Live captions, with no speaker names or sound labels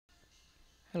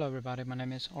Hello everybody, my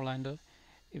name is Orlando.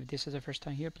 If this is the first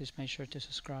time here, please make sure to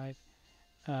subscribe.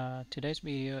 Today's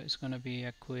video is going to be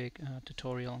a quick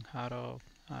tutorial on how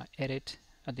to edit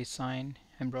a design,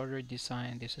 embroidery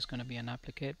design. This is going to be an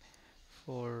applique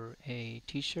for a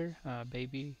t-shirt,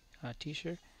 baby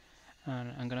t-shirt,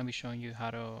 and I'm going to be showing you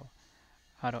how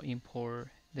to import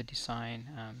the design,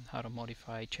 how to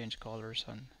modify, change colors,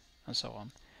 and so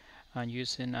on. I'm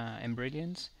using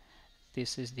Embrilliance.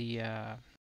 This is the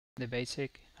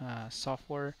basic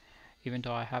software. Even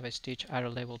though I have a Stitch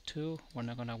Arrow level 2, we're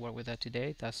not going to work with that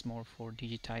today. That's more for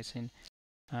digitizing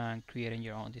and creating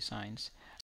your own designs.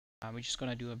 We're just going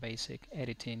to do a basic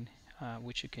editing,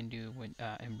 which you can do with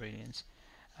Embrilliance.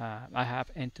 I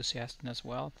have Enthusiasm as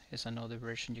well. It's another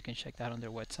version. You can check that on their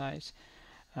websites.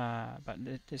 But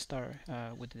let's start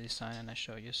with the design and I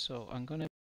show you. So I'm going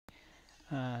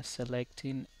to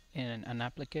selecting an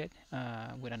applique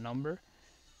with a number.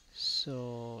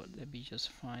 So let me just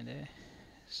find it.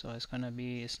 So it's gonna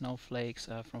be snowflakes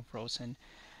from Frozen.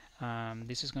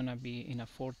 This is gonna be in a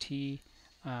 40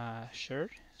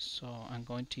 shirt. So I'm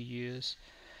going to use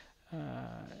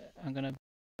I'm gonna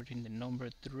put in the number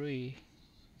 3.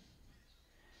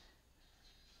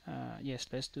 Yes,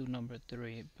 let's do number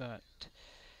 3, but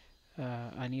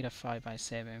I need a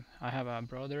 5x7. I have a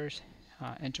Brothers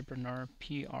Entrepreneur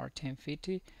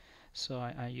PR1050, so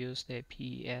I use the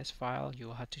PES file. You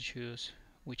will have to choose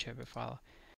whichever file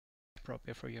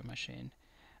appropriate for your machine.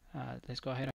 Let's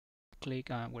go ahead and click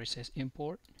where it says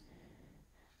import.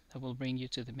 That will bring you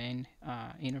to the main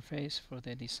interface for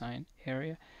the design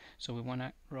area. So we want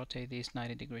to rotate this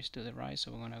 90 degrees to the right,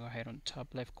 so we're going to go ahead on top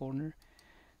left corner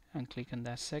and click on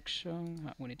that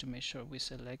section. We need to make sure we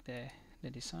select the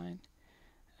design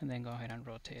and then go ahead and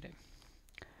rotate it.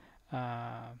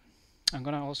 I'm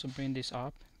going to also bring this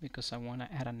up because I want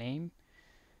to add a name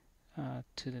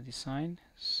to the design.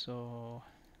 So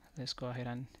let's go ahead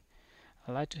and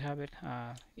I like to have it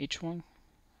each one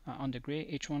on the grid.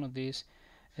 Each one of these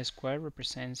square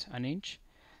represents an inch.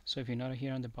 So if you notice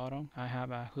here on the bottom, I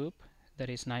have a hoop that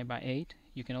is 9x8.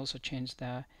 You can also change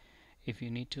that if you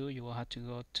need to. You will have to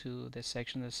go to the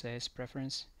section that says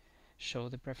preference, show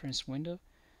the preference window,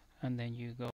 and then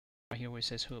you go right here where it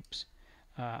says hoops.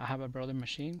 I have a brother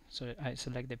machine, so I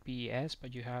select the PES,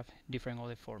 but you have different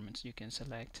other formats you can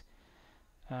select.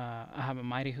 I have a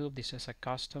mighty hoop. This is a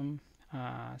custom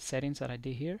settings that I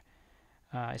did here.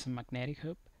 It's a magnetic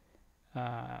hoop,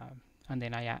 and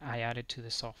then I added to the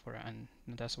software, and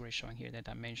that's what it's showing here, the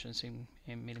dimensions in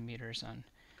millimeters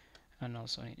and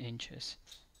also in inches.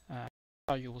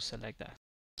 How you will select that.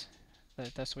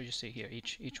 That's what you see here.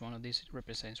 Each one of these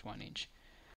represents 1 inch.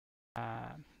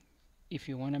 If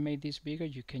you want to make this bigger,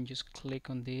 you can just click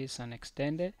on this and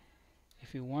extend it.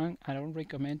 If you want, I don't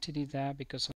recommend to do that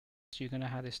because you're gonna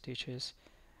have the stitches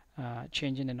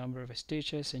changing the number of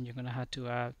stitches, and you're gonna have to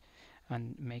add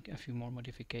and make a few more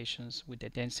modifications with the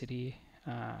density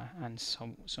and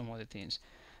some other things.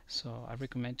 So I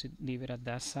recommend to leave it at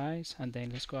that size, and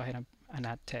then let's go ahead and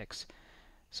add text.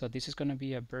 So this is going to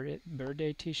be a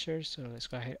birthday t-shirt. So let's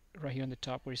go ahead right here on the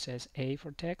top where it says A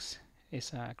for text.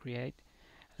 It's a create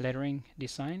lettering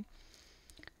design,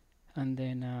 and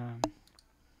then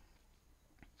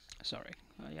sorry,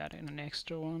 I added an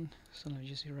extra one, so let me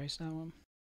just erase that one.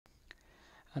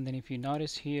 And then if you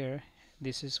notice here,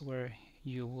 this is where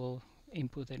you will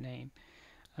input the name.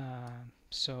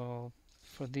 So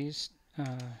for this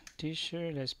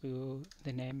t-shirt, let's put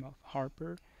the name of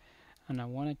Harper, and I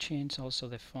want to change also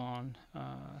the font.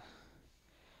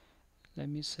 Let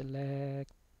me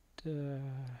select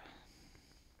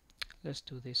let's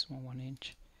do this one 1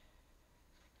 inch,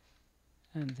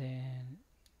 and then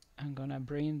I'm gonna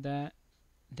bring that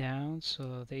down.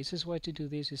 So the easiest way to do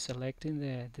this is selecting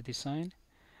the design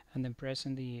and then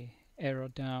pressing the arrow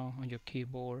down on your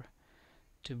keyboard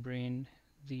to bring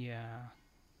the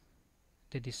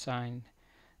design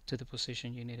to the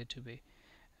position you need it to be.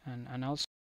 And also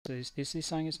this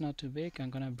design is not too big. I'm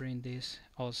gonna bring this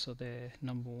also the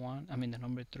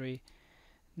number 3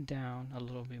 down a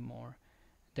little bit more.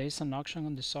 There is an option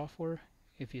on the software.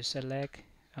 If you select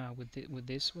with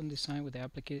this one design with the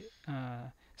applique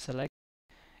select,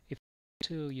 if you go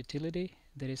to utility,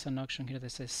 there is an option here that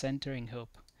says centering hoop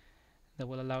that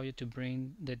will allow you to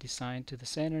bring the design to the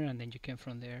center, and then you can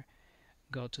from there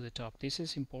go to the top. This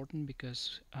is important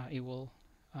because it will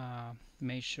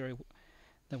make sure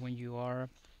that when you are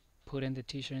putting the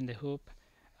t-shirt in the hoop,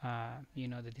 you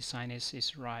know, the design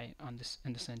is right on this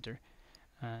in the center,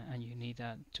 and you need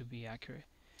that to be accurate.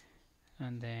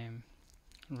 And then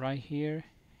right here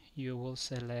you will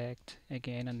select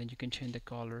again, and then you can change the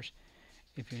colors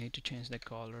if you need to change the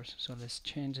colors. So let's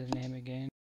change the name again.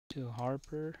 to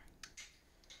Harper,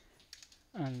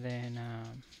 and then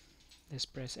let's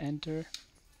press enter,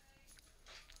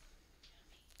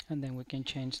 and then we can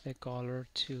change the color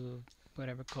to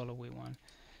whatever color we want.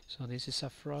 So this is a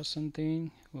frozen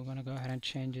thing. We're gonna go ahead and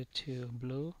change it to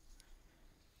blue.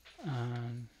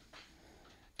 And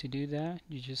to do that,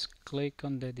 you just click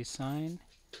on the design,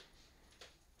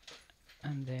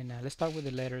 and then let's start with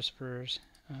the letters first.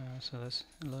 So that's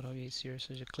a little easier.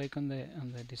 So you click on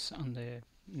the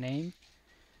name,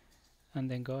 and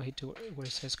then go ahead to where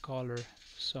it says color.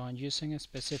 So I'm using a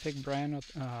specific brand of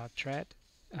thread.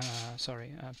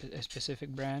 A specific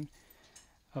brand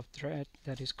of thread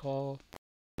that is called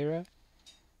Era.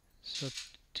 So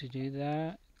to do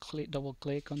that, double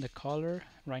click on the color.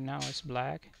 Right now it's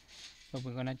black, but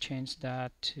we're gonna change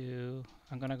that to,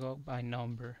 I'm gonna go by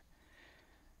number,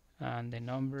 and the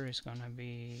number is gonna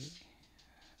be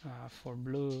for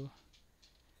blue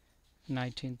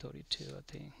 1932, I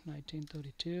think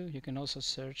 1932. You can also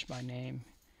search by name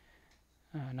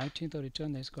 1932,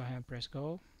 and let's go ahead and press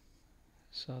go.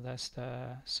 So that's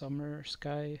the summer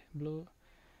sky blue.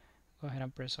 Go ahead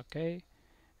and press OK,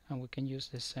 and we can use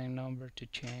the same number to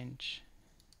change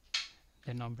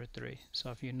the number 3.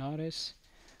 So if you notice,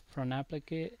 from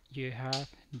applique you have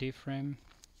different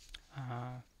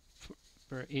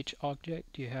for each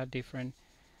object you have different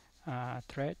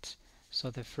threads. So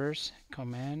the first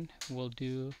command will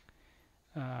do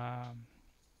an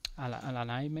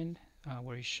alignment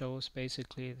where it shows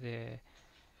basically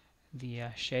the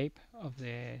shape of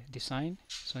the design.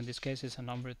 So in this case it's a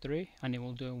number 3, and it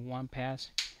will do one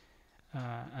pass,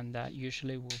 and that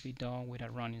usually will be done with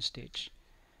a running stitch.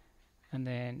 And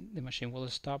then the machine will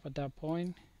stop at that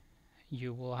point.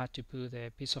 You will have to put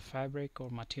the piece of fabric or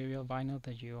material vinyl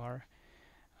that you are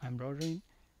embroidering,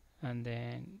 and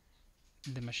then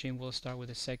the machine will start with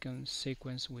the second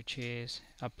sequence, which is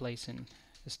a placing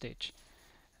stitch.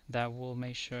 That will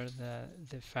make sure that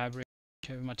the fabric,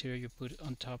 whichever material you put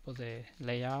on top of the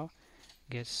layout,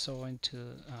 gets sewn into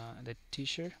the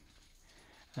t-shirt.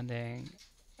 And then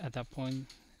at that point,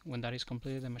 when that is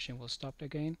completed, the machine will stop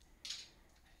again.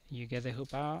 You get the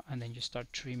hoop out, and then you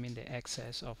start trimming the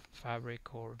excess of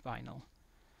fabric or vinyl.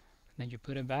 Then you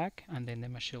put it back, and then the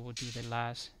machine will do the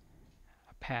last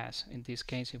pass. In this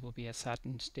case it will be a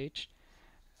satin stitch.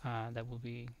 That will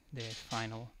be the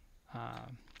final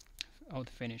of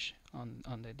the finish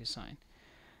on the design.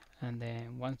 And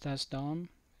then once that's done,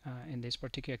 in this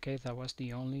particular case that was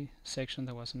the only section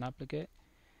that was an applique.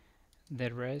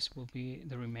 The rest will be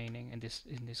the remaining, in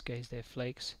this case the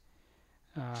flakes,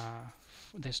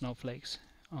 the snowflakes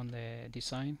on the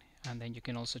design. And then you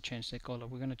can also change the color.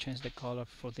 We're going to change the color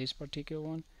for this particular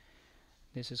one.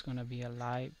 This is going to be a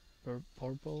light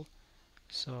purple.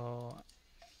 So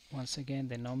once again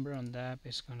the number on that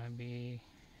is going to be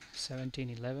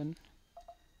 1711.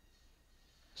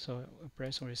 So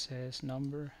press where it says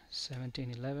number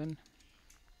 1711,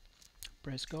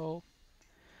 press go,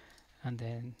 and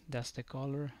then that's the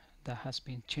color that has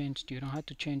been changed. You don't have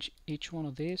to change each one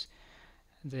of these.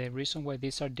 The reason why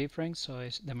these are different, so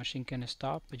is the machine can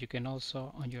stop, but you can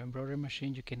also, on your embroidery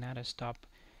machine, you can add a stop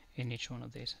in each one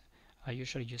of these. I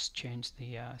usually just change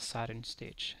the satin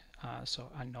stitch, so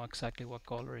I know exactly what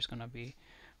color is going to be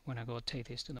when I go take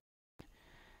this to the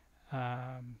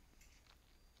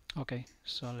okay,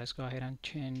 so let's go ahead and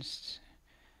change.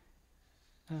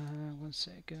 One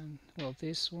second. Well,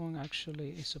 this one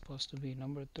actually is supposed to be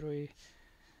number 3.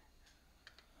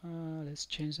 Let's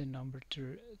change the number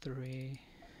 3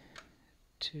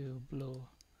 to blue,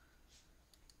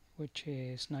 which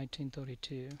is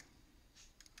 1932.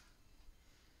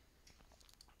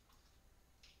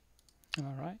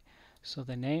 Alright, so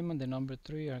the name and the number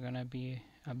 3 are gonna be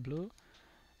a blue,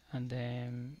 and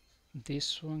then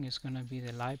this one is gonna be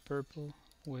the light purple,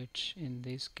 which in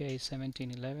this case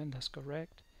 1711, that's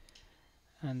correct.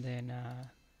 And then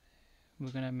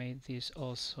we're gonna make this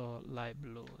also light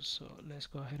blue. So let's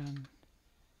go ahead and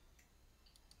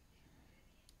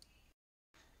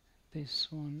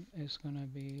this one is gonna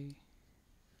be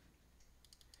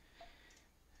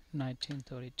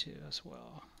 1932 as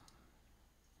well.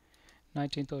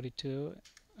 1932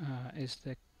 is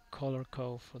the color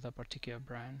code for that particular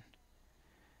brand.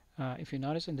 If you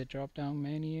notice in the drop down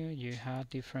menu you have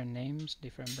different names,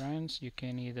 different brands. You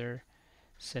can either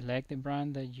select the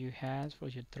brand that you have for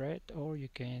your thread, or you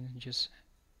can just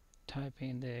type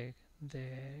in the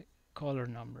color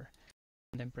number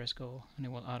and then press go, and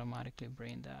it will automatically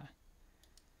bring that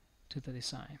to the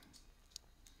design.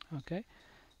 Okay,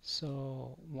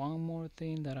 so one more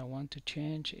thing that I want to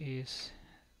change is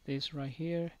this right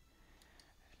here.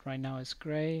 Right now it's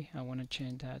gray. I want to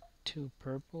change that to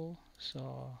purple,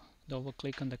 so double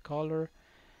click on the color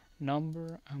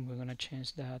number, and we're going to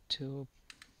change that to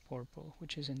purple,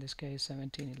 which is in this case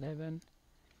 1711.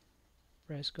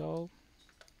 Press go,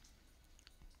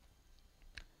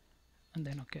 and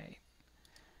then OK.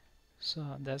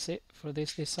 So that's it for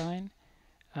this design.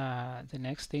 The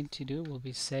next thing to do will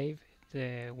be save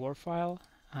the Word file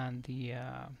and the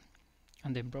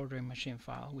embroidery machine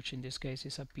file, which in this case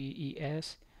is a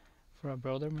PES for a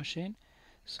broader machine.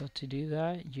 So to do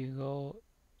that, you go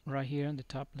right here in the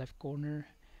top left corner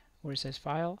where it says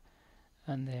file,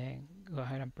 and then go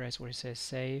ahead and press where it says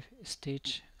save,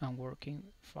 stitch, and working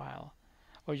file.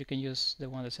 Or you can use the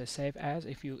one that says save as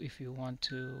if you want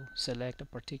to select a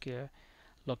particular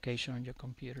location on your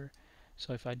computer.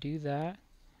 So if I do that,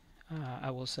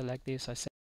 I will select this as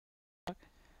save,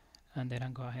 and then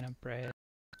I'll go ahead and press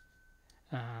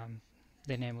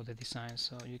the name of the design.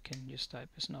 So you can just type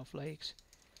snowflakes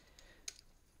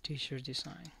t-shirt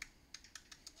design,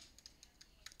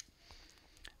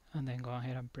 and then go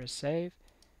ahead and press save,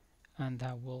 and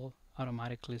that will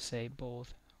automatically save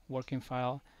both working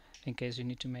file in case you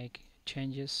need to make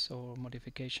changes or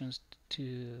modifications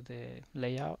to the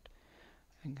layout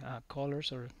and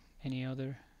colors or any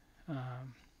other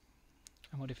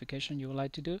modification you would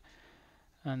like to do,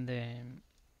 and then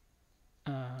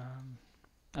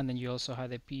you also have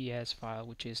the PES file,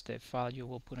 which is the file you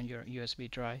will put on your USB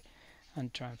drive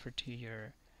and transfer to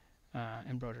your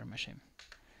embroidery machine.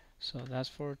 So that's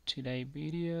for today's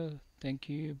video. Thank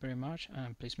you very much,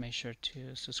 and please make sure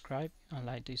to subscribe and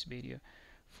like this video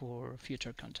for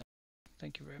future content.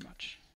 Thank you very much.